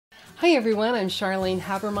Hi everyone, I'm Charlene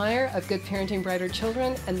Habermeyer of Good Parenting Brighter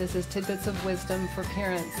Children, and this is Tidbits of Wisdom for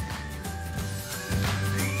Parents.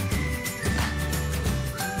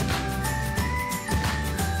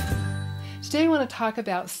 Today I want to talk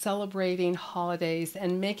about celebrating holidays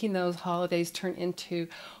and making those holidays turn into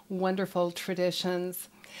wonderful traditions.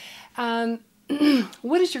 What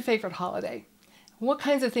is your favorite holiday? What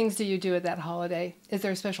kinds of things do you do at that holiday? Is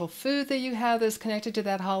there a special food that you have that's connected to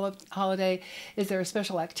that holiday? Is there a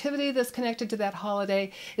special activity that's connected to that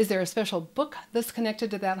holiday? Is there a special book that's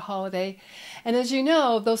connected to that holiday? And as you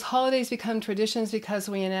know, those holidays become traditions because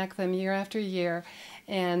we enact them year after year,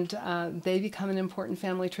 and they become an important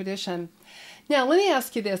family tradition. Now, let me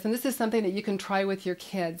ask you this, and this is something that you can try with your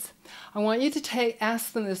kids. I want you to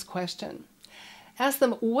ask them this question. Ask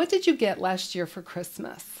them, what did you get last year for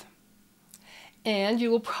Christmas? And you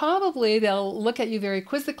will they'll look at you very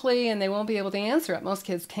quizzically and they won't be able to answer it. Most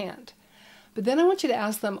kids can't. But then I want you to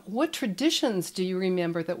ask them, what traditions do you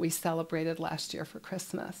remember that we celebrated last year for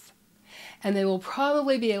Christmas? And they will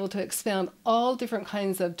probably be able to expound all different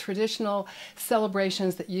kinds of traditional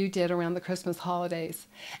celebrations that you did around the Christmas holidays.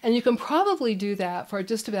 And you can probably do that for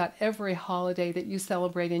just about every holiday that you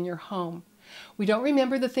celebrate in your home. We don't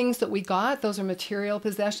remember the things that we got. Those are material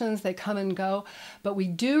possessions. They come and go. But we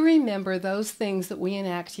do remember those things that we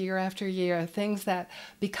enact year after year, things that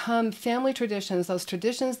become family traditions, those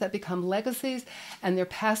traditions that become legacies, and they're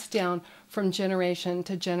passed down from generation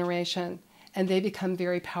to generation, and they become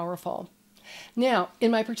very powerful. Now,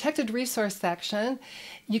 in my protected resource section,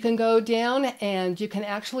 you can go down and you can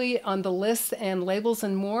actually, on the lists and labels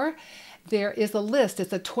and more, there is a list.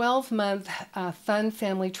 It's a 12-month fun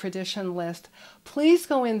family tradition list. Please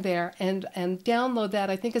go in there and download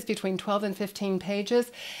that. I think it's between 12 and 15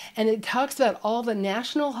 pages. And it talks about all the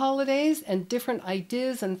national holidays and different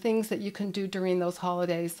ideas and things that you can do during those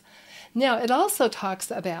holidays. Now, it also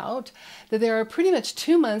talks about that there are pretty much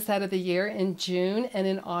 2 months out of the year, in June and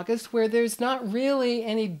in August, where there's not really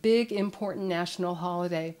any big important national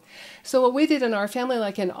holiday. So what we did in our family,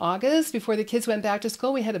 like in August, before the kids went back to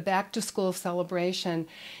school, we had a back to school celebration.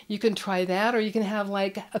 You can try that, or you can have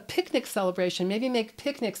like a picnic celebration. Maybe make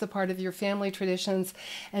picnics a part of your family traditions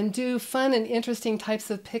and do fun and interesting types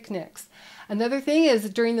of picnics. Another thing is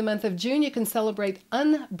during the month of June, you can celebrate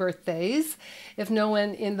unbirthdays. If no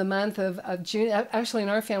one in the month of June, actually in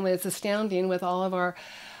our family it's astounding with all of our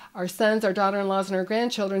sons, our daughter-in-laws, and our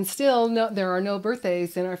grandchildren, there are no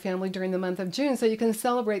birthdays in our family during the month of June. So you can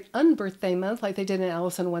celebrate unbirthday month like they did in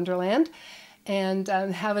Alice in Wonderland, and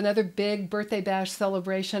have another big birthday bash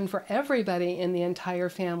celebration for everybody in the entire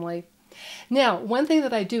family. Now, one thing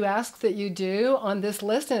that I do ask that you do on this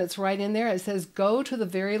list, and it's right in there, it says go to the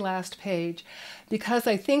very last page, because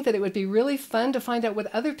I think that it would be really fun to find out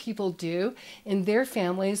what other people do in their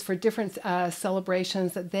families for different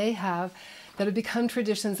celebrations that they have that have become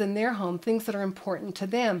traditions in their home, things that are important to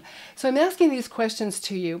them. So I'm asking these questions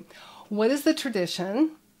to you. What is the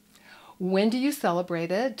tradition? When do you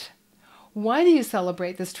celebrate it? Why do you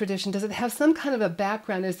celebrate this tradition? Does it have some kind of a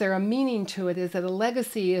background? Is there a meaning to it? Is it a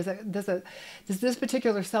legacy? Does this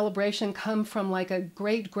particular celebration come from like a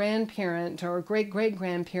great-grandparent or a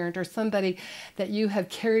great-great-grandparent or somebody that you have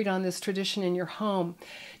carried on this tradition in your home?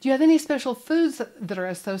 Do you have any special foods that are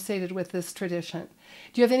associated with this tradition?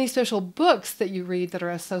 Do you have any special books that you read that are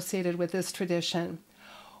associated with this tradition?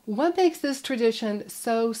 What makes this tradition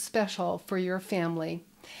so special for your family?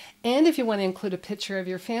 And if you want to include a picture of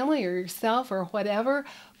your family or yourself or whatever,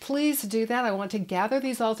 please do that. I want to gather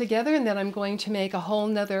these all together, and then I'm going to make a whole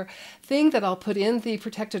nother thing that I'll put in the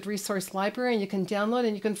Protected Resource Library, and you can download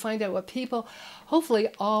and you can find out what people, hopefully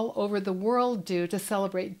all over the world, do to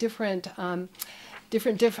celebrate different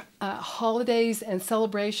holidays and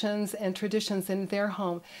celebrations and traditions in their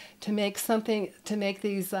home to make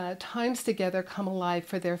these times together come alive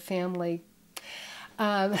for their family.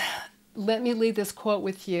 Let me leave this quote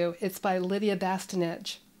with you. It's by Lydia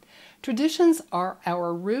Bastinich. Traditions are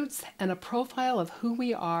our roots and a profile of who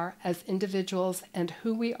we are as individuals and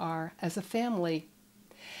who we are as a family.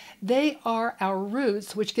 They are our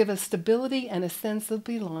roots which give us stability and a sense of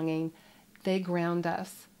belonging. They ground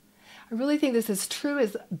us. I really think this is true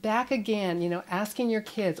as back again, asking your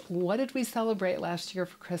kids, what did we celebrate last year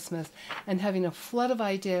for Christmas? And having a flood of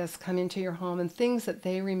ideas come into your home and things that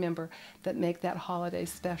they remember that make that holiday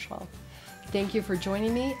special. Thank you for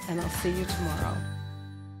joining me, and I'll see you tomorrow.